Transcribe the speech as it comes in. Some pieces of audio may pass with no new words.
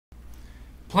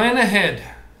Plan ahead,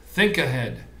 think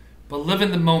ahead, but live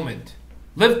in the moment.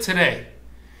 Live today.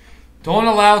 Don't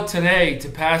allow today to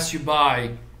pass you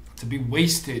by, to be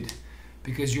wasted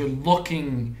because you're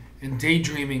looking and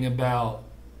daydreaming about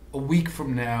a week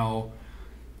from now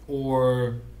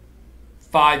or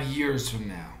 5 years from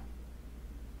now.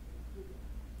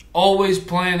 Always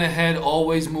plan ahead,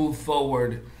 always move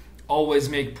forward, always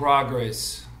make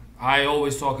progress. I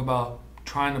always talk about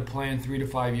trying to plan 3 to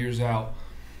 5 years out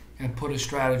and put a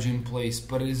strategy in place,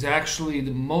 but it is actually the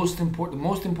most important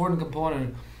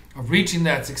component of reaching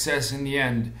that success in the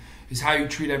end is how you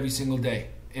treat every single day,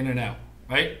 in and out,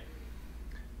 right?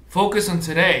 Focus on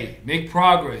today, make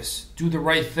progress, do the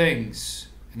right things,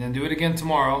 and then do it again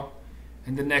tomorrow,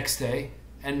 and the next day,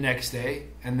 and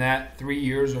that 3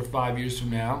 years or 5 years from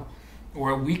now,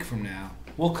 or a week from now,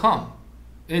 will come.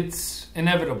 It's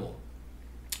inevitable.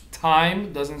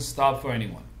 Time doesn't stop for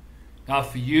anyone. Not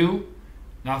for you,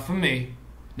 not for me,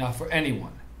 not for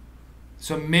anyone.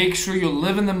 So make sure you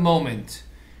live in the moment.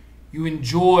 You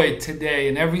enjoy today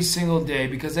and every single day,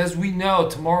 because as we know,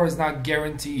 tomorrow is not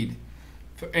guaranteed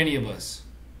for any of us.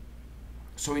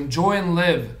 So enjoy and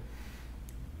live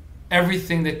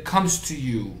everything that comes to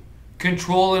you.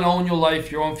 Control and own your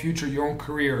life, your own future, your own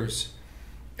careers.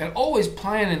 And always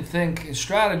plan and think and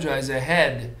strategize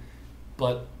ahead,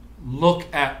 but look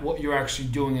at what you're actually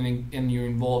doing and you're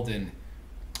involved in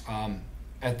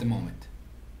at the moment.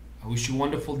 I wish you a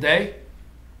wonderful day.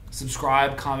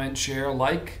 Subscribe, comment, share,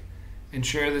 like, and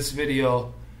share this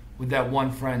video with that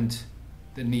one friend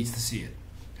that needs to see it.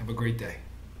 Have a great day.